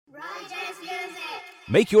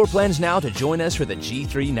Make your plans now to join us for the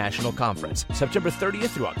G3 National Conference, September 30th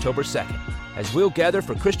through October 2nd, as we'll gather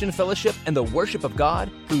for Christian fellowship and the worship of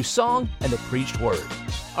God through song and the preached word.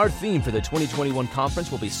 Our theme for the 2021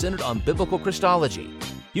 conference will be centered on biblical Christology.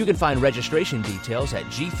 You can find registration details at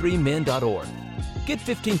g3men.org. Get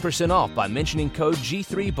 15% off by mentioning code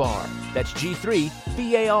G3BAR. That's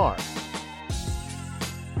G3BAR.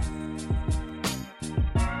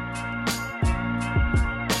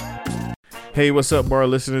 Hey, what's up, bar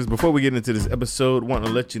listeners? Before we get into this episode, want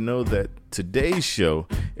to let you know that today's show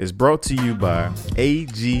is brought to you by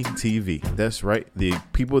AGTV. That's right. The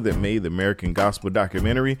people that made the American Gospel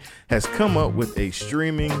documentary has come up with a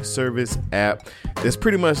streaming service app that's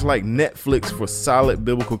pretty much like Netflix for solid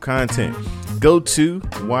biblical content. Go to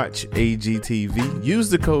watch AGTV. Use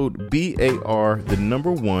the code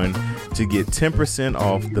BAR1 to get 10%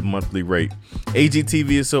 off the monthly rate. AGTV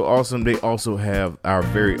is so awesome. They also have our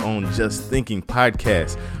very own Just Thinking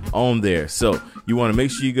podcast on there. So you want to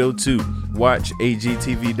make sure you go to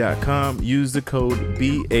watchagtv.com. Use the code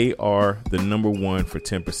BAR1 for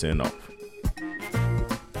 10% off.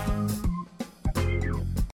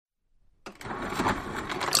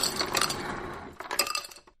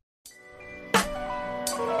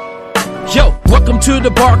 Yo, welcome to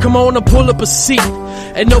the bar. Come on and pull up a seat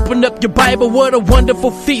and open up your Bible. What a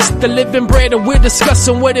wonderful feast. The living bread, and we're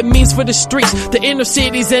discussing what it means for the streets, the inner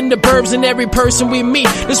cities and the burbs, and every person we meet.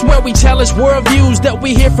 This is where we challenge worldviews that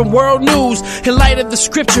we hear from world news. In light of the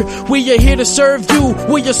scripture, we are here to serve you.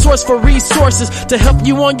 We're your source for resources to help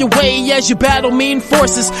you on your way as you battle mean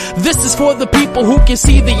forces. This is for the people who can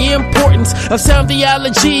see the importance of sound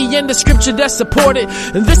theology and the scripture that support it.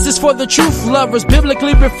 And this is for the truth lovers,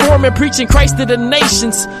 biblically reforming, preaching Christ to the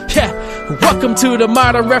nations. Yeah, welcome to the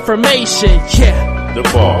modern Reformation. Yeah, The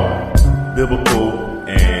Bar, biblical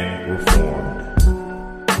and reformed.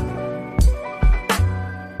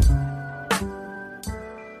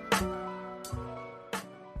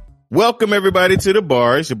 Welcome everybody to The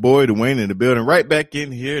Bar. It's your boy Dwayne in the building, right back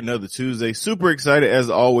in here another Tuesday. Super excited as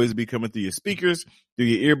always to be coming through your speakers, through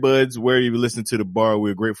your earbuds, where you listen to The Bar.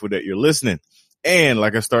 We're grateful that you're listening. And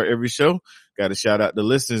like I start every show, got to shout out the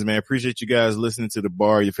listeners, man. Appreciate you guys listening to The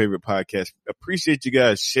Bar, your favorite podcast. Appreciate you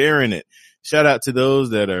guys sharing it. Shout out to those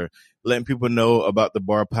that are letting people know about The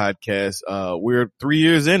Bar podcast. We're 3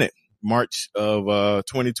 years in it. March of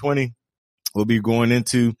 2020, we'll be going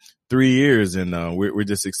into 3 years, and we're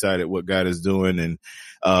just excited what God is doing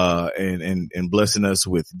and blessing us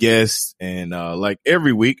with guests. And like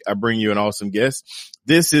every week, I bring you an awesome guest.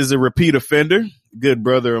 This is a repeat offender, good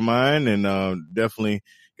brother of mine, and definitely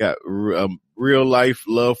got real life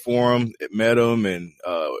love for him. Met him and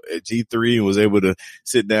at G3 and was able to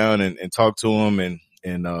sit down and talk to him and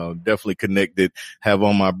definitely connected. Have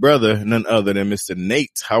on my brother, none other than Mr.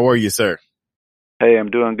 Nate. How are you, sir? Hey, I'm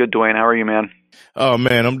doing good, Dwayne. How are you, man? Oh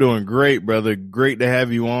man, I'm doing great, brother. Great to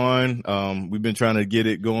have you on. We've been trying to get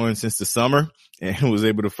it going since the summer and was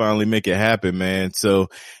able to finally make it happen, man. So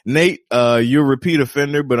Nate, you're a repeat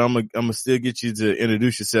offender, but I'm gonna still get you to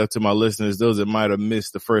introduce yourself to my listeners, those that might have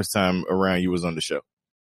missed the first time around you was on the show.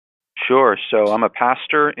 Sure. So I'm a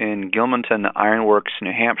pastor in Gilmanton Ironworks,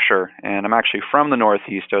 New Hampshire, and I'm actually from the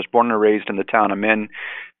Northeast. I was born and raised in the town I'm in.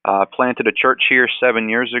 Planted a church here 7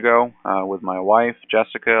 years ago with my wife,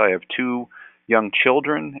 Jessica. I have two young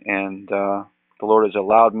children, and the Lord has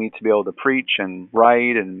allowed me to be able to preach and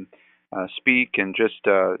write and speak and just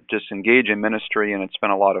engage in ministry, and it's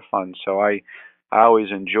been a lot of fun. So I always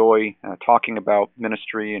enjoy talking about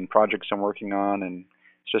ministry and projects I'm working on, and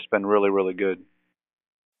it's just been really, really good.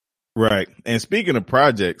 Right. And speaking of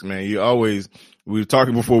projects, man, we were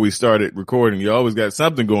talking before we started recording, you always got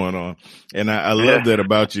something going on. And I love that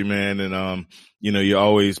about you, man. And, you're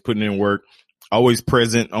always putting in work, always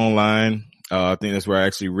present online. I think that's where I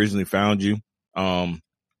actually originally found you.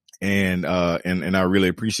 And I really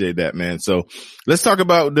appreciate that, man. So let's talk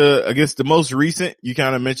about the most recent, you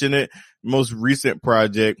kind of mentioned it, most recent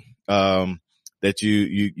project, that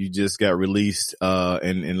you just got released,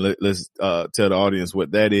 and let's tell the audience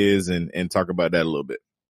what that is and talk about that a little bit.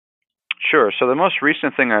 Sure. So the most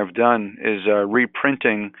recent thing I've done is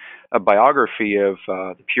reprinting a biography of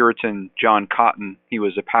the Puritan John Cotton. He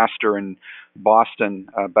was a pastor in Boston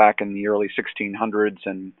back in the early 1600s,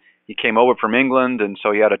 and he came over from England, and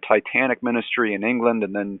so he had a titanic ministry in England,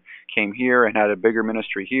 and then came here and had a bigger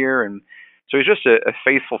ministry here, and so he's just a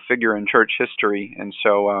faithful figure in church history. And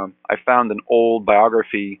so I found an old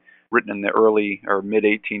biography written in the early or mid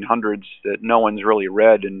 1800s that no one's really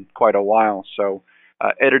read in quite a while. So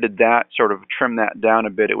edited that, sort of trimmed that down a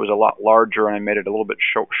bit. It was a lot larger, and I made it a little bit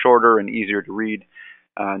shorter and easier to read.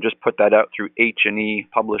 Just put that out through H&E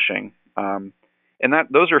Publishing. and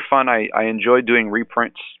those are fun. I enjoy doing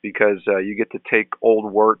reprints because you get to take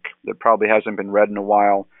old work that probably hasn't been read in a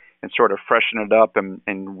while and sort of freshen it up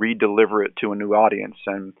and re-deliver it to a new audience.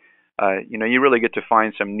 And you really get to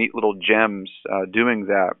find some neat little gems doing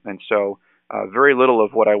that. And so very little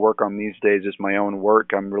of what I work on these days is my own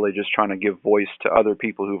work. I'm really just trying to give voice to other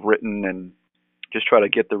people who've written and just try to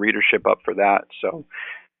get the readership up for that. So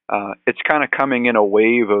it's kind of coming in a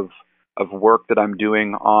wave of work that I'm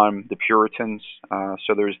doing on the Puritans.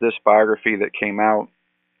 So there's this biography that came out,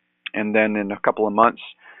 and then in a couple of months,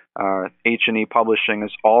 H&E Publishing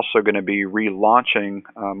is also going to be relaunching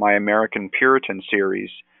my American Puritan series.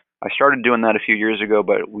 I started doing that a few years ago,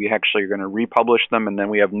 but we actually are going to republish them, and then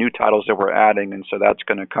we have new titles that we're adding, and so that's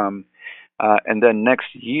going to come. And then next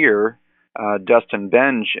year, Dustin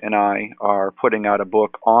Benge and I are putting out a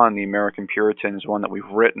book on the American Puritans, one that we've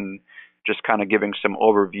written, just kind of giving some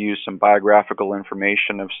overview, some biographical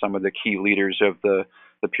information of some of the key leaders of the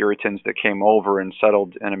Puritans that came over and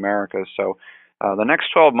settled in America. So the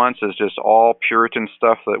next 12 months is just all Puritan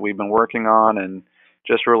stuff that we've been working on, and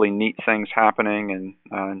just really neat things happening,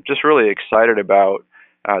 and just really excited about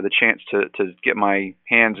the chance to get my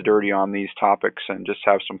hands dirty on these topics and just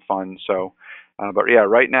have some fun. So, but yeah,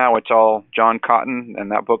 right now it's all John Cotton,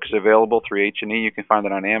 and that book is available through H&E. You can find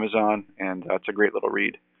it on Amazon, and it's a great little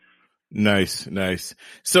read. Nice.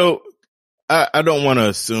 So I don't want to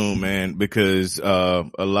assume, man, because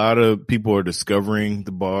a lot of people are discovering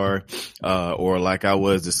the bar, or like I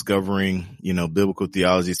was discovering, biblical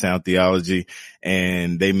theology, sound theology,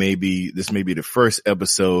 and this may be the first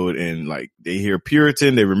episode, and like they hear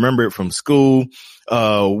Puritan, they remember it from school.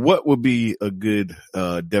 What would be a good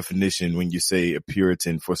definition when you say a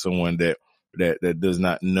Puritan for someone that does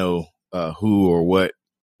not know who or what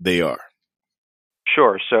they are?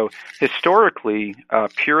 Sure. So historically,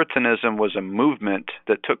 Puritanism was a movement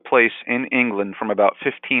that took place in England from about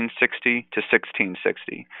 1560 to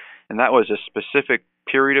 1660. And that was a specific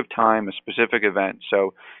period of time, a specific event.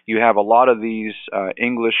 So you have a lot of these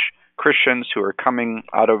English Christians who are coming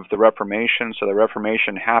out of the Reformation. So the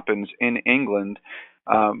Reformation happens in England.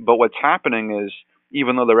 But what's happening is,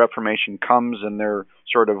 even though the Reformation comes and they're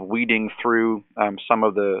sort of weeding through some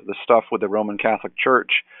of the stuff with the Roman Catholic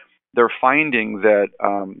Church, they're finding that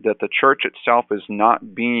the church itself is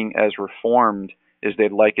not being as reformed as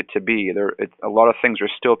they'd like it to be. A lot of things are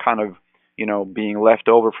still kind of, being left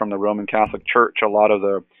over from the Roman Catholic Church. A lot of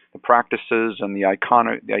the practices and the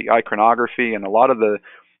iconography and a lot of the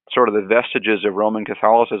sort of the vestiges of Roman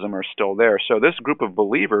Catholicism are still there. So this group of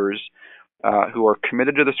believers who are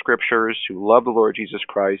committed to the Scriptures, who love the Lord Jesus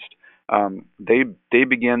Christ, they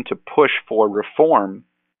begin to push for reform.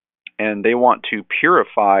 And they want to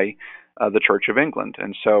purify the Church of England.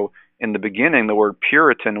 And so in the beginning, the word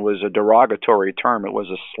Puritan was a derogatory term. It was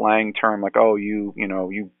a slang term, like, oh, you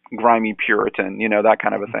grimy Puritan, that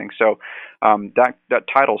kind of a thing. So that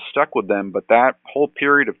title stuck with them. But that whole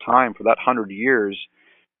period of time, for that 100 years,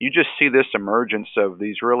 you just see this emergence of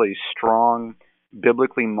these really strong,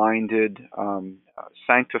 biblically minded,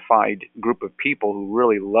 sanctified group of people who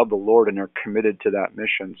really love the Lord and are committed to that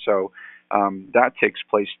mission. So that takes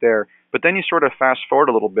place there. But then you sort of fast forward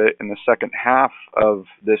a little bit in the second half of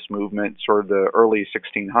this movement, sort of the early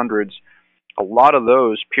 1600s. A lot of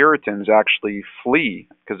those Puritans actually flee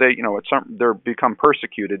because they're become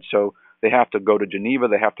persecuted. So they have to go to Geneva,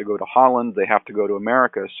 they have to go to Holland, they have to go to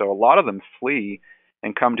America. So a lot of them flee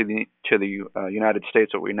and come to the United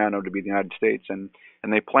States, what we now know to be the United States, and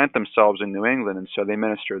they plant themselves in New England, and so they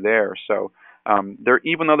minister there. So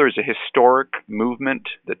even though there's a historic movement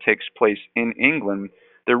that takes place in England,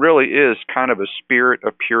 there really is kind of a spirit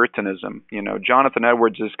of Puritanism. Jonathan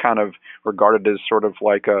Edwards is kind of regarded as sort of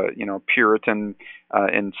like a Puritan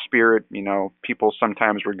in spirit. People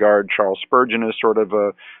sometimes regard Charles Spurgeon as sort of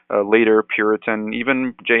a later Puritan.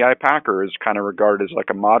 Even J.I. Packer is kind of regarded as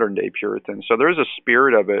like a modern day Puritan. So there's a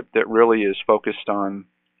spirit of it that really is focused on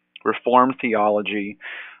Reformed theology,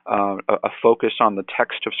 a focus on the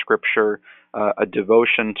text of Scripture, a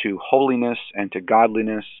devotion to holiness and to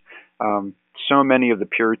godliness. So many of the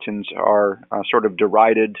Puritans are sort of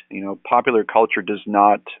derided. Popular culture does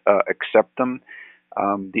not accept them.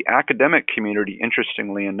 The academic community,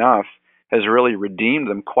 interestingly enough, has really redeemed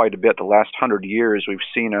them quite a bit. The last 100 years, we've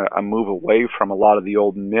seen a move away from a lot of the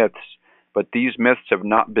old myths, but these myths have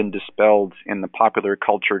not been dispelled in the popular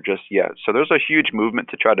culture just yet. So there's a huge movement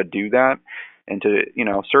to try to do that, and to,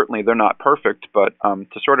 certainly they're not perfect, but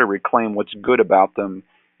to sort of reclaim what's good about them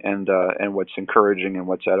and what's encouraging and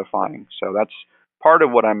what's edifying. So that's part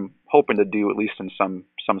of what I'm hoping to do, at least in some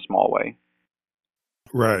small way.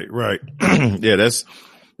 Right. Yeah, that's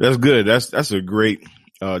good. That's a great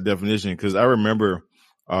definition, because I remember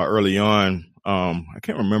early on, I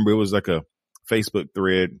can't remember, it was like a Facebook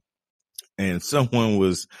thread, and someone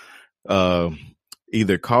was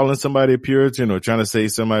either calling somebody a Puritan or trying to say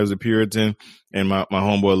somebody was a Puritan, and my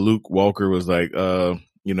homeboy Luke Walker was like,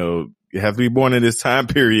 you have to be born in this time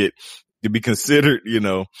period to be considered,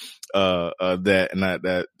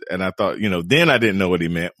 that, and I thought, then I didn't know what he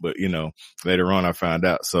meant, but later on I found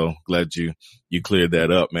out. So glad you cleared that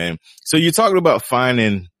up, man. So you're talking about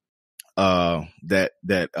finding that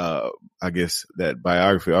I guess that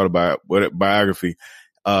biography.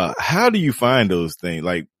 How do you find those things?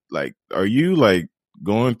 Like, are you like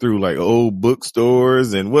going through like old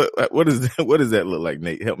bookstores, and what does that look like,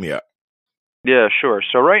 Nate? Help me out. Yeah, sure.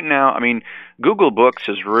 So right now, I mean, Google Books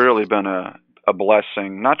has really been a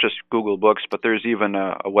blessing, not just Google Books, but there's even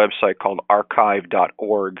a website called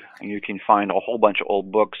archive.org, and you can find a whole bunch of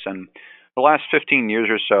old books. And the last 15 years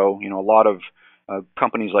or so, a lot of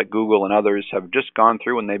companies like Google and others have just gone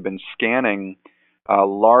through and they've been scanning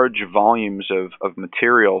large volumes of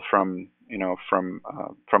material from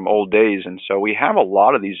old days. And so we have a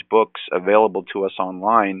lot of these books available to us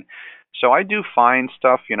online. So I do find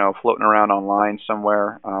stuff, floating around online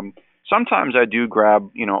somewhere. Sometimes I do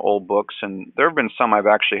grab, old books, and there have been some I've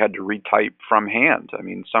actually had to retype from hand. I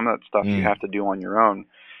mean, some of that stuff you have to do on your own.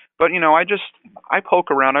 But, I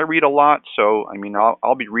poke around. I read a lot. So, I mean,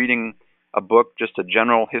 I'll be reading a book, just a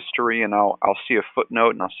general history, and I'll see a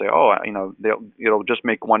footnote, and I'll say, it'll just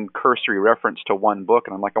make one cursory reference to one book.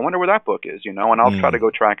 And I'm like, I wonder where that book is, and I'll try to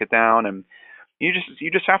go track it down. And you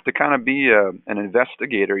just have to kind of be an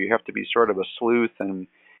investigator. You have to be sort of a sleuth and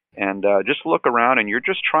just look around, and you're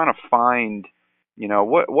just trying to find,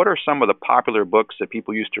 what are some of the popular books that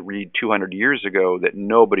people used to read 200 years ago that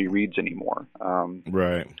nobody reads anymore.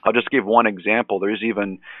 Right. I'll just give one example. There's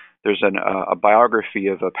a biography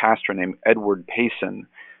of a pastor named Edward Payson.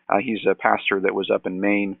 He's a pastor that was up in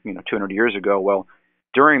Maine, 200 years ago. Well,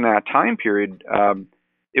 during that time period,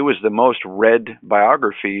 it was the most read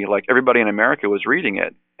biography. Like, everybody in America was reading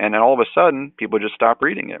it. And then all of a sudden, people just stopped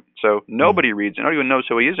reading it. So nobody reads it. Nobody even knows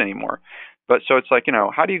who he is anymore. But so it's like,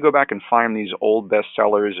 how do you go back and find these old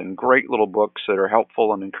bestsellers and great little books that are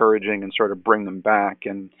helpful and encouraging and sort of bring them back?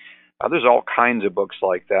 And there's all kinds of books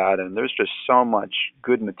like that. And there's just so much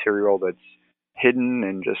good material that's hidden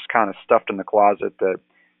and just kind of stuffed in the closet that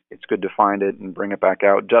it's good to find it and bring it back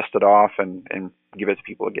out, dust it off, and give it to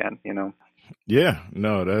people again, Yeah,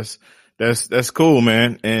 no, that's cool,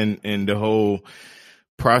 man. And the whole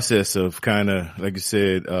process of kind of, like you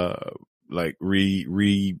said, like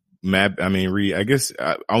I guess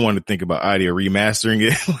I want to think about idea remastering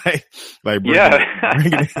it, like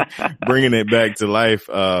bringing it back to life.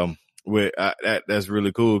 That's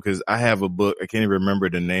really cool, because I have a book. I can't even remember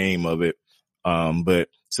the name of it. But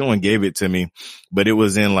someone gave it to me, but it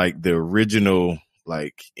was in like the original,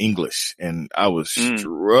 like English, and I was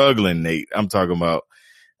struggling, Nate. I'm talking about,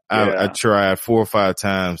 I tried 4 or 5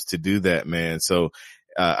 times to do that, man. So,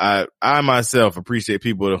 I myself appreciate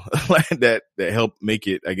people like that help make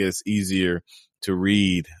it, I guess, easier to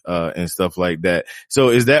read, and stuff like that. So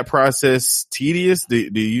is that process tedious? Do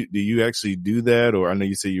you actually do that? Or I know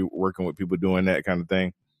you say you're working with people doing that kind of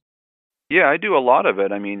thing. Yeah, I do a lot of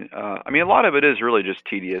it. I mean, a lot of it is really just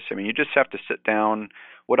tedious. I mean, you just have to sit down.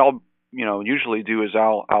 What I'll, usually do is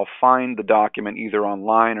I'll find the document either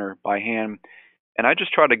online or by hand, and I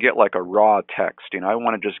just try to get like a raw text. I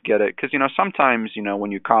want to just get it, because sometimes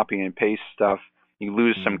when you copy and paste stuff, you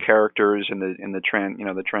lose some characters in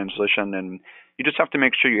the translation, and you just have to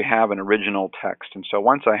make sure you have an original text. And so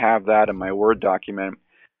once I have that in my Word document,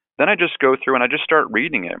 then I just go through and I just start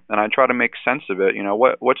reading it, and I try to make sense of it.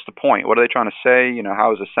 What's the point? What are they trying to say?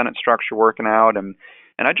 How is the sentence structure working out? And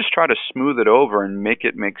I just try to smooth it over and make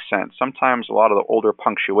it make sense. Sometimes a lot of the older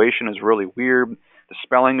punctuation is really weird. The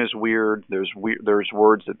spelling is weird. There's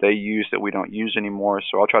words that they use that we don't use anymore,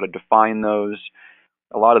 so I'll try to define those.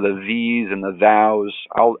 A lot of the these and the thous,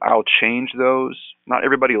 I'll change those. Not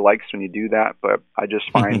everybody likes when you do that, but I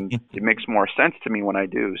just find it makes more sense to me when I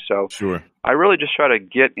do. So sure. I really just try to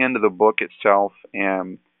get into the book itself.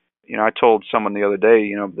 And, I told someone the other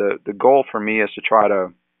day, the goal for me is to try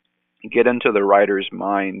to get into the writer's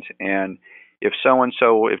mind. And if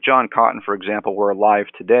John Cotton, for example, were alive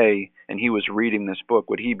today and he was reading this book,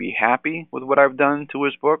 would he be happy with what I've done to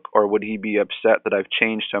his book, or would he be upset that I've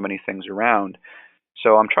changed so many things around?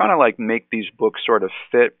 So I'm trying to make these books sort of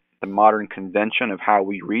fit the modern convention of how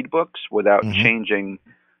we read books without changing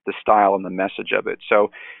the style and the message of it.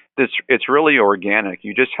 So it's really organic.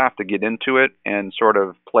 You just have to get into it and sort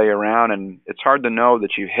of play around, and it's hard to know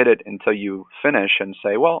that you hit it until you finish and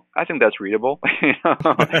say, well, I think that's readable.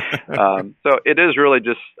 So it is really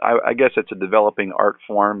just, I guess it's a developing art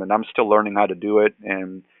form, and I'm still learning how to do it,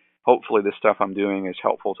 and hopefully the stuff I'm doing is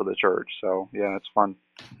helpful to the church. So yeah, it's fun.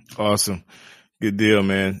 Awesome. Good deal,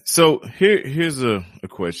 man. So here's a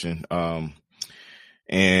question.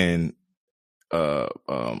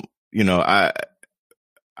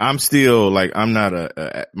 I'm still like, I'm not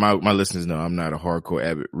my listeners know I'm not a hardcore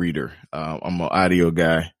avid reader. I'm an audio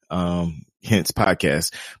guy, hence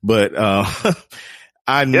podcast. But,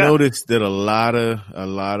 I noticed that a lot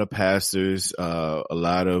of pastors, a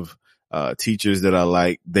lot of, teachers that I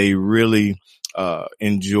like, they really,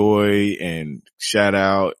 enjoy and shout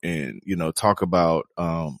out and, talk about,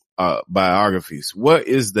 biographies. What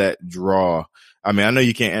is that draw? I mean, I know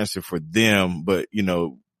you can't answer for them, but,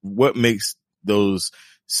 what makes those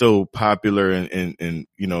so popular and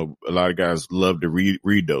a lot of guys love to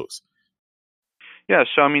read those? Yeah,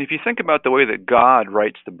 so I mean, if you think about the way that God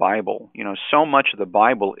writes the Bible, so much of the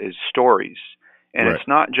Bible is stories. And Right. It's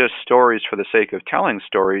not just stories for the sake of telling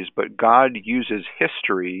stories, but God uses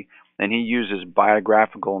history and he uses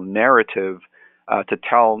biographical narrative to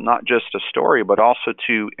tell not just a story, but also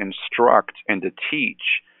to instruct and to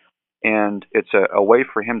teach. And it's a way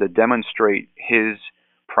for him to demonstrate his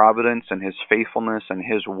providence and his faithfulness and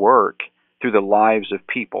his work through the lives of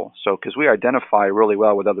people. So, because we identify really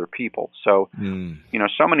well with other people. So,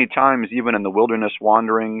 so many times, even in the wilderness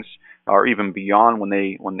wanderings, or even beyond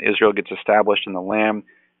when Israel gets established in the land,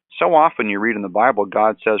 so often you read in the Bible,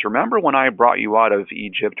 God says, remember when I brought you out of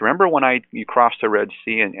Egypt? Remember when you crossed the Red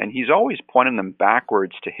Sea? And he's always pointing them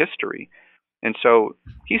backwards to history. And so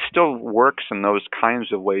he still works in those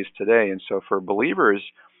kinds of ways today. And so for believers,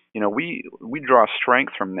 we draw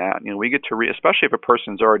strength from that. We get to read, especially if a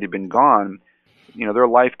person's already been gone, their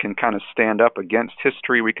life can kind of stand up against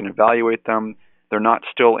history. We can evaluate them. They're not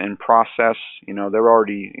still in process. They're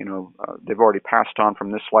already, they've already passed on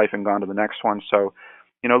from this life and gone to the next one. So,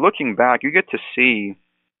 looking back, you get to see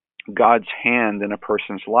God's hand in a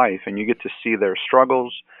person's life, and you get to see their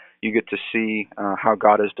struggles. You get to see how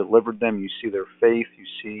God has delivered them. You see their faith. You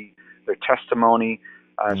see their testimony.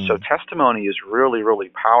 So testimony is really, really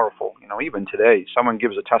powerful. Even today, someone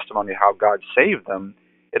gives a testimony of how God saved them,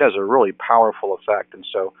 it has a really powerful effect. And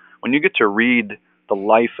so when you get to read the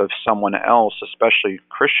life of someone else, especially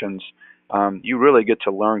Christians, you really get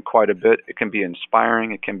to learn quite a bit. It can be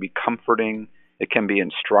inspiring. It can be comforting. It can be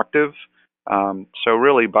instructive. So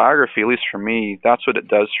really, biography, at least for me, that's what it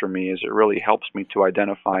does for me, is it really helps me to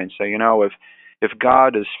identify and say, if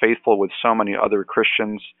God is faithful with so many other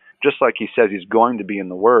Christians, just like he says he's going to be in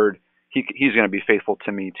the Word, he's going to be faithful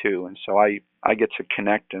to me too. And so I get to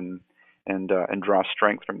connect and draw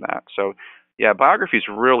strength from that. So yeah, biography is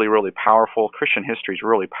really, really powerful. Christian history is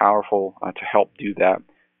really powerful to help do that.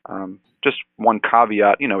 Just one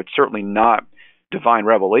caveat, it's certainly not divine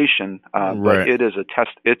revelation, but it is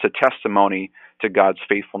it's a testimony to God's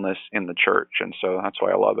faithfulness in the church. And so that's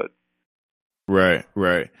why I love it.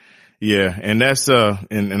 Right. Yeah. And that's,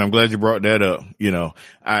 and I'm glad you brought that up.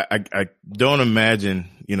 I don't imagine,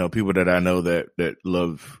 people that I know that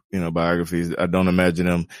love, biographies. I don't imagine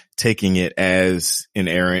them taking it as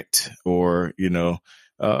inerrant or,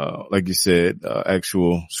 like you said,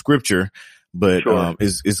 actual scripture. But, Sure.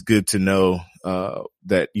 It's good to know,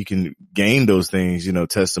 that you can gain those things,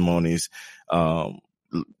 testimonies,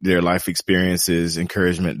 their life experiences,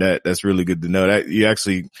 encouragement. That's really good to know. That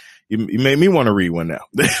you made me want to read one now.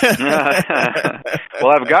 Well,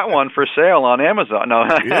 I've got one for sale on Amazon. No,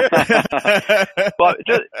 but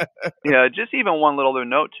just even one little other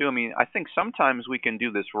note too. I mean, I think sometimes we can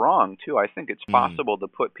do this wrong too. I think it's possible to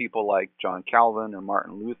put people like John Calvin or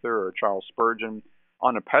Martin Luther or Charles Spurgeon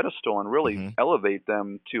on a pedestal and really elevate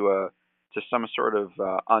them to some sort of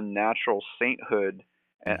unnatural sainthood.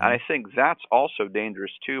 And I think that's also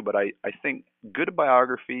dangerous too. But I think good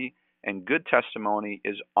biography and good testimony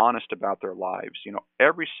is honest about their lives.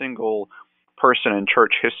 Every single person in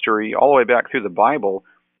church history, all the way back through the Bible,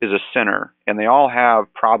 is a sinner, and they all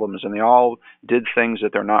have problems, and they all did things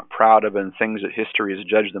that they're not proud of, and things that history has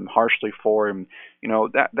judged them harshly for. And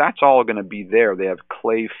that's all going to be there. They have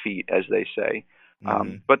clay feet, as they say.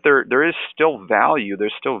 But there is still value.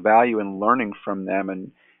 There's still value in learning from them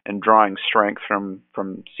and drawing strength from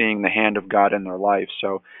seeing the hand of God in their life.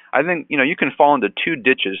 So I think, you can fall into two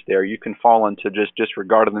ditches there. You can fall into just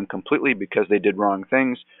disregarding them completely because they did wrong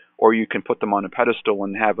things, or you can put them on a pedestal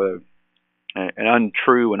and have an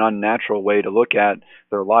untrue and unnatural way to look at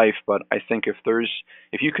their life. But I think if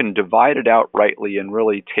you can divide it out rightly and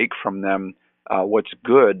really take from them what's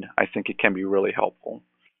good, I think it can be really helpful.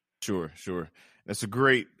 Sure. That's a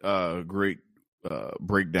great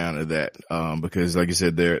breakdown of that, because like you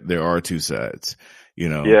said, there are two sides.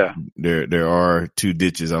 Yeah. There are two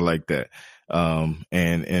ditches. I like that. And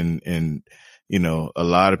a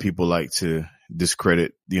lot of people like to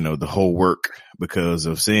discredit, the whole work because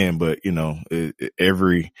of sin, but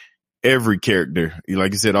every character,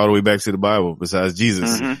 like you said, all the way back to the Bible, besides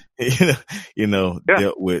Jesus, dealt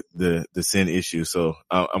with the sin issue. So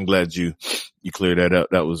I'm glad you cleared that up.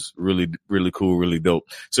 That was really, really cool, really dope.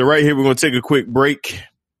 So right here, we're going to take a quick break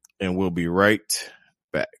and we'll be right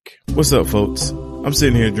back. What's up, folks? I'm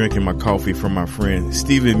sitting here drinking my coffee from my friend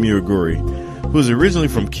Stephen Muruguri, who's originally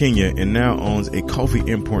from Kenya and now owns a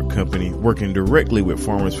coffee import company working directly with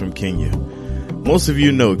farmers from Kenya. Most of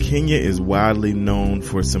you know Kenya is widely known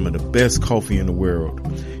for some of the best coffee in the world.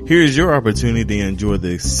 Here's your opportunity to enjoy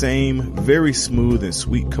the same very smooth and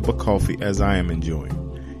sweet cup of coffee as I am enjoying.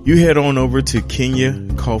 You head on over to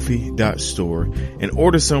kenyacoffee.store and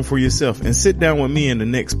order some for yourself and sit down with me in the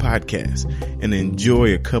next podcast and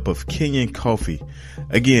enjoy a cup of Kenyan coffee.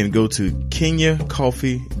 Again, go to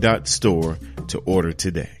kenyacoffee.store to order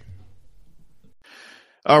today.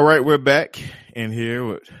 All right, we're back in here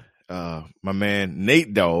with my man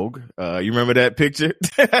Nate Dogg. You remember that picture?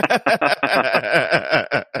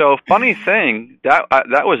 So funny thing, that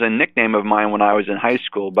was a nickname of mine when I was in high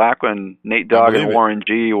school, back when Nate Dogg and Warren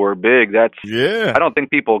G were big. I don't think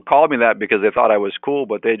people called me that because they thought I was cool,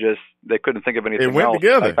 but they couldn't think of anything else. It went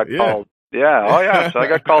together. Called. Yeah. Oh, yeah. So I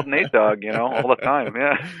got called Nate Dogg, all the time.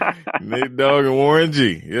 Yeah. Nate Dogg and Warren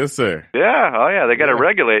G. Yes, sir. Yeah. Oh, yeah. They got to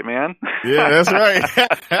regulate, man. Yeah, that's right.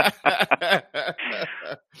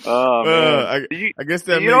 Oh, man. I guess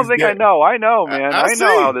that you don't think I know. I know, man. I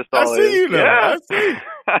know how this all is. I see you now. Yeah. I see.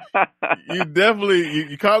 You definitely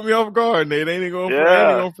you caught me off guard, Nate. Ain't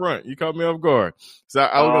going front. You caught me off guard. So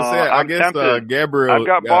I was gonna say, I guess Gabriel. I've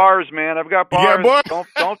got bars, man. I've got bars.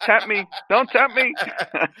 Don't tempt me. Don't tempt me.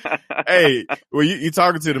 Hey, well, you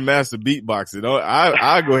talking to the master beatboxer.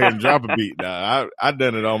 I go ahead and drop a beat now. I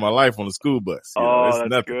done it all my life on the school bus. That's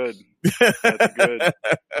nothing. Good. That's good.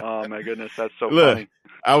 Oh my goodness, that's so funny.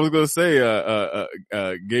 I was gonna say,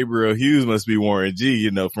 Gabriel Hughes must be Warren G.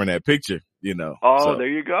 From that picture. Oh, so. There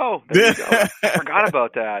you go. I forgot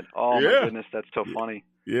about that. Oh my goodness, that's so funny.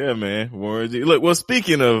 Yeah, man. Warren G. Look, well,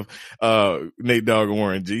 speaking of Nate Dogg and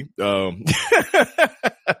Warren G.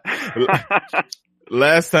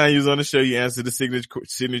 Last time you was on the show, you answered the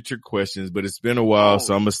signature questions, but it's been a while,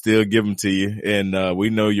 so I'm gonna still give them to you. And we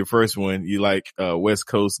know your first one, you like West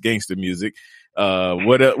Coast gangster music.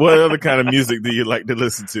 What other kind of music do you like to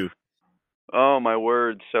listen to? Oh my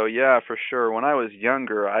word! So yeah, for sure. When I was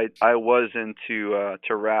younger, I was into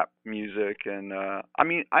to rap music, and I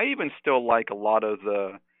even still like a lot of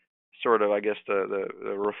the sort of, I guess, the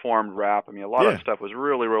reformed rap. A lot of stuff was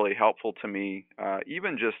really, really helpful to me.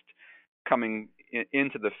 Even just coming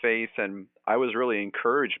into the faith, and I was really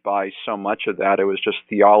encouraged by so much of that. It was just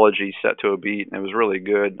theology set to a beat, and it was really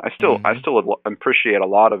good. I still appreciate a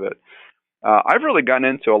lot of it. I've really gotten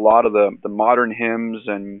into a lot of the modern hymns,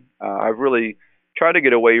 and I've really tried to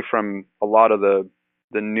get away from a lot of the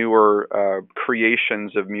newer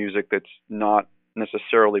creations of music that's not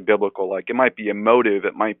necessarily biblical. Like, it might be emotive,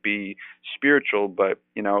 it might be spiritual, but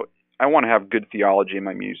I want to have good theology in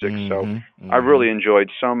my music. So I've really enjoyed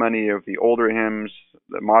so many of the older hymns,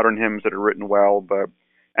 the modern hymns that are written well, but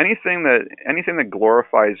anything that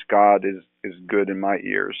glorifies God is good in my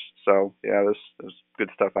ears. So yeah, there's good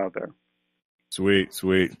stuff out there. Sweet.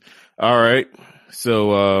 All right.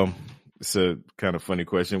 So it's a kind of funny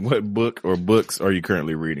question. What book or books are you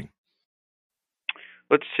currently reading?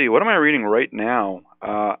 Let's see. What am I reading right now?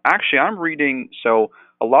 Actually, I'm reading, so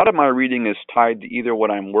a lot of my reading is tied to either what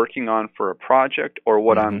I'm working on for a project or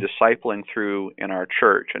what I'm discipling through in our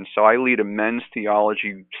church. And so I lead a men's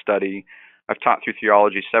theology study. I've taught through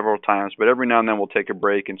theology several times, but every now and then we'll take a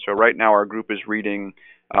break. And so right now our group is reading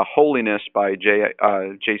Holiness by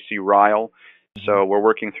J.C. Ryle. So we're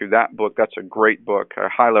working through that book. That's a great book. I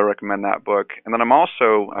highly recommend that book. And then I'm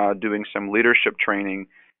also doing some leadership training,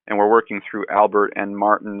 and we're working through Albert and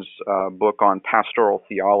Martin's book on pastoral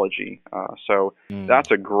theology. So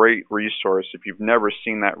that's a great resource. If you've never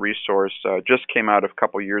seen that resource, just came out a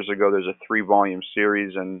couple years ago. There's a 3-volume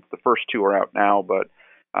series, and the first 2 are out now. But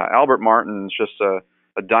Albert Martin's just a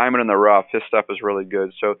diamond in the rough. His stuff is really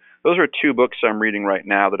good. So those are 2 books I'm reading right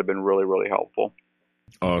now that have been really, really helpful.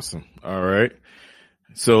 Awesome. All right.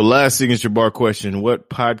 So last signature bar question, what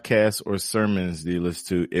podcasts or sermons do you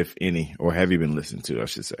listen to, if any, or have you been listening to, I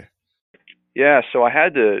should say? Yeah, so I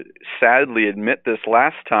had to sadly admit this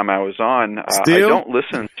last time I was on. Still? I don't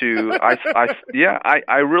listen to. I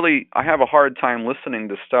have a hard time listening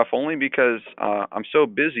to stuff only because I'm so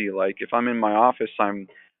busy. Like if I'm in my office, I'm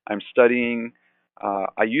studying.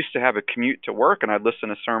 I used to have a commute to work, and I'd listen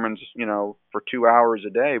to sermons, for 2 hours a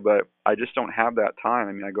day. But I just don't have that time.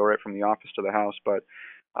 I mean, I go right from the office to the house. But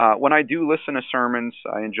when I do listen to sermons,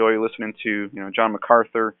 I enjoy listening to John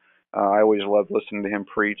MacArthur. I always love listening to him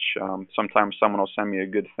preach. Sometimes someone will send me a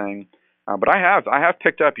good thing, but I have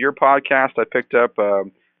picked up your podcast. I picked up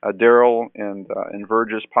Daryl and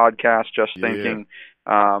Verge's podcast, Just Thinking.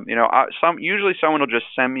 Usually someone will just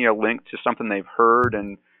send me a link to something they've heard,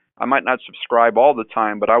 and I might not subscribe all the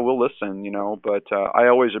time, but I will listen. But I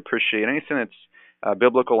always appreciate anything that's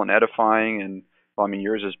biblical and edifying, and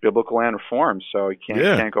yours is biblical and reformed, so you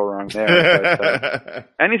can't go wrong there. But,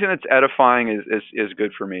 anything that's edifying is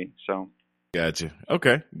good for me. So, gotcha.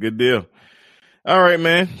 Okay, good deal. All right,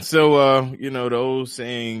 man. So, the old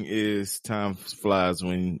saying is time flies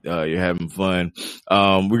when you're having fun.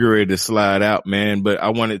 We're ready to slide out, man. But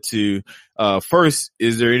I wanted to first,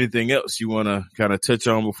 is there anything else you want to kind of touch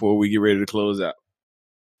on before we get ready to close out?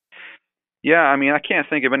 Yeah, I can't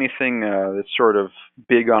think of anything that's sort of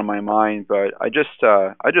big on my mind, but I just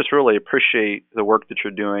really appreciate the work that you're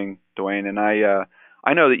doing, Dwayne. And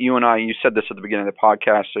I know that you said this at the beginning of the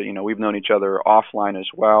podcast, so, we've known each other offline as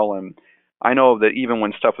well. And I know that even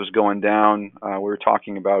when stuff was going down, we were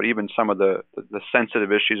talking about even some of the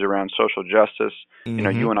sensitive issues around social justice.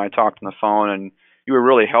 Mm-hmm. You and I talked on the phone, and you were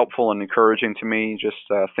really helpful and encouraging to me, just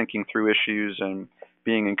thinking through issues and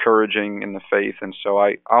being encouraging in the faith. And so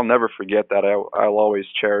I'll never forget that. I'll always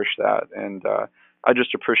cherish that. And I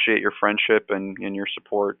just appreciate your friendship and your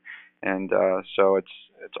support. And so it's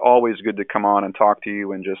always good to come on and talk to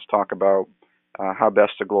you and just talk about how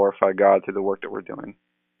best to glorify God through the work that we're doing.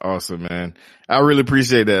 Awesome, man. I really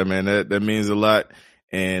appreciate that, man. That means a lot.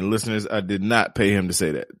 And listeners, I did not pay him to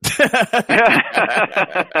say that.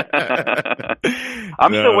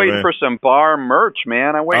 I'm still waiting for some bar merch,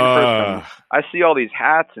 man. I'm waiting for some. I see all these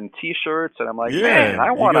hats and T-shirts, and I'm like, man,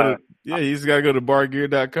 I want to. Yeah, you just got to go to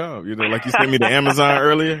bargear.com. Like you sent me to Amazon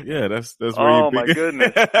earlier. Yeah, that's where you pick it. Oh my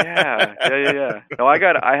goodness. Yeah. No,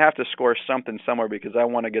 I have to score something somewhere because I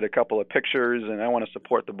want to get a couple of pictures and I want to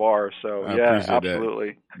support the bar. So yeah,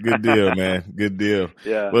 absolutely. That. Good deal, man. Good deal.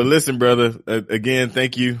 Yeah. Well, listen, brother, again,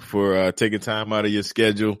 thank you for taking time out of your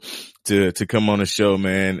schedule to come on the show,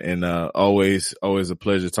 man. And always a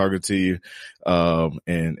pleasure talking to you.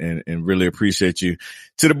 And really appreciate you.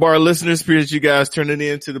 To the bar listeners, appreciate you guys turning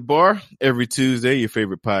in to the bar every Tuesday, your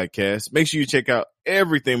favorite podcast. Make sure you check out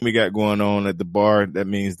everything we got going on at the bar. That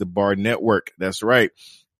means the Bar Network. That's right.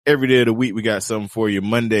 Every day of the week, we got something for you.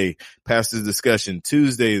 Monday, Pastor's Discussion.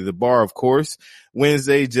 Tuesday, the bar, of course.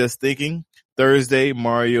 Wednesday, Just Thinking. Thursday,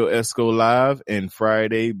 Mario Esco Live. And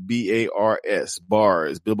Friday, BARS,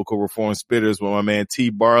 Bars, Biblical Reform Spitters with my man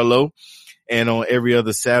T. Barlow. And on every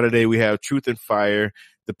other Saturday, we have Truth and Fire,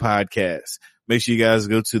 the podcast. Make sure you guys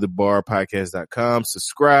go to thebarpodcast.com,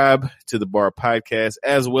 subscribe to the Bar Podcast,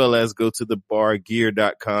 as well as go to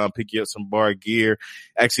thebargear.com, pick you up some bar gear,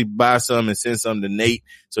 actually buy some and send some to Nate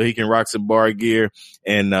so he can rock some bar gear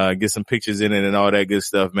and get some pictures in it and all that good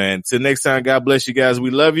stuff, man. Till next time, God bless you guys.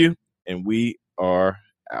 We love you, and we are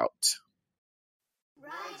out.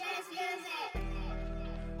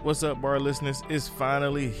 What's up, bar listeners? It's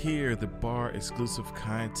finally here, the bar exclusive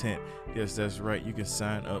content. Yes, that's right. You can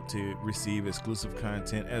sign up to receive exclusive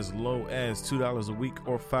content as low as $2 a week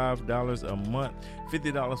or $5 a month,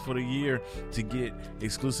 $50 for the year to get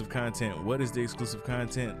exclusive content. What is the exclusive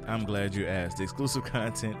content? I'm glad you asked. The exclusive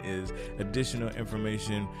content is additional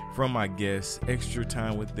information from my guests, extra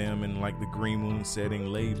time with them in like the green moon setting,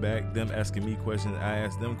 laid back, them asking me questions, I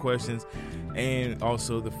ask them questions, and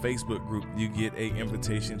also the Facebook group. You get an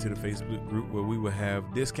invitation to the Facebook group where we will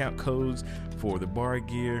have discount codes for the bar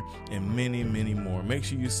gear and many, many more. Make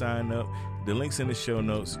sure you sign up. The link's in the show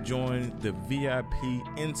notes. Join the VIP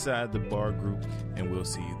inside the bar group, and we'll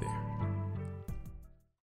see you there.